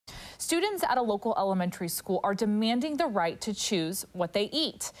Students at a local elementary school are demanding the right to choose what they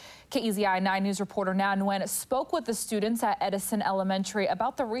eat. KEZI 9 News reporter Na Nguyen spoke with the students at Edison Elementary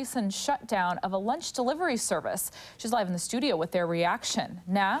about the recent shutdown of a lunch delivery service. She's live in the studio with their reaction.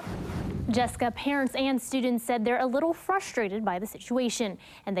 Na? Jessica, parents and students said they're a little frustrated by the situation,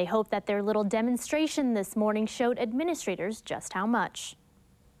 and they hope that their little demonstration this morning showed administrators just how much.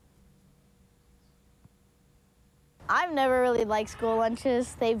 I've never really liked school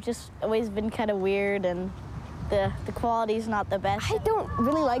lunches. They've just always been kind of weird, and the quality's not the best. I don't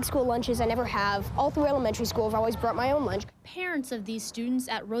really like school lunches. I never have. All through elementary school, I've always brought my own lunch. Parents of these students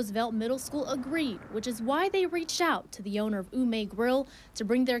at Roosevelt Middle School agreed, which is why they reached out to the owner of Ume Grill to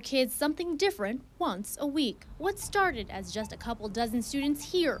bring their kids something different once a week. What started as just a couple dozen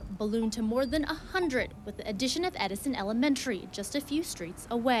students here ballooned to more than 100 with the addition of Edison Elementary just a few streets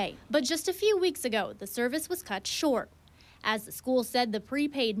away. But just a few weeks ago, the service was cut short. As the school said, the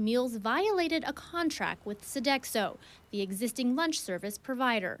prepaid meals violated a contract with Sodexo, the existing lunch service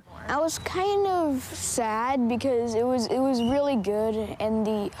provider. I was kind of sad because it was really good, and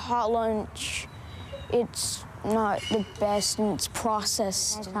the hot lunch, it's not the best and it's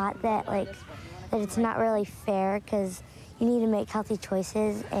processed. I thought that that it's not really fair because you need to make healthy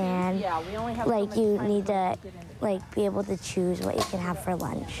choices, and you need to be able to choose what you can have for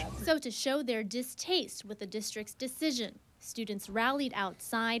lunch. So to show their distaste with the district's decision, students rallied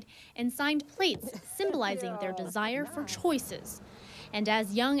outside and signed plates symbolizing their desire for choices. And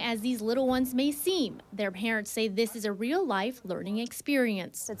as young as these little ones may seem, their parents say this is a real-life learning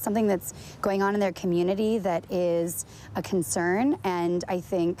experience. It's something that's going on in their community that is a concern, and I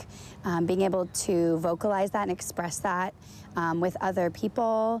think being able to vocalize that and express that with other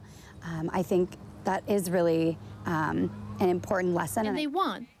people, I think that is really an important lesson. And they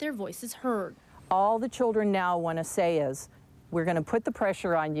want their voices heard. All the children now want to say is, we're going to put the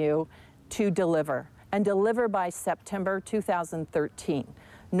pressure on you to deliver, and deliver by September 2013.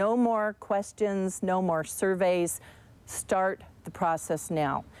 No more questions, no more surveys. Start the process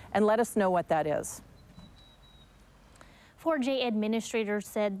now, and let us know what that is. 4J administrators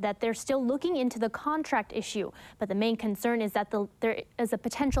said that they're still looking into the contract issue, but the main concern is that there is a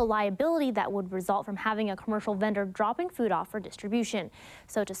potential liability that would result from having a commercial vendor dropping food off for distribution.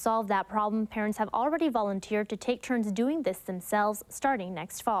 So to solve that problem, parents have already volunteered to take turns doing this themselves starting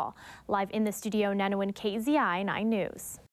next fall. Live in the studio, Na Nguyen, KEZI 9 News.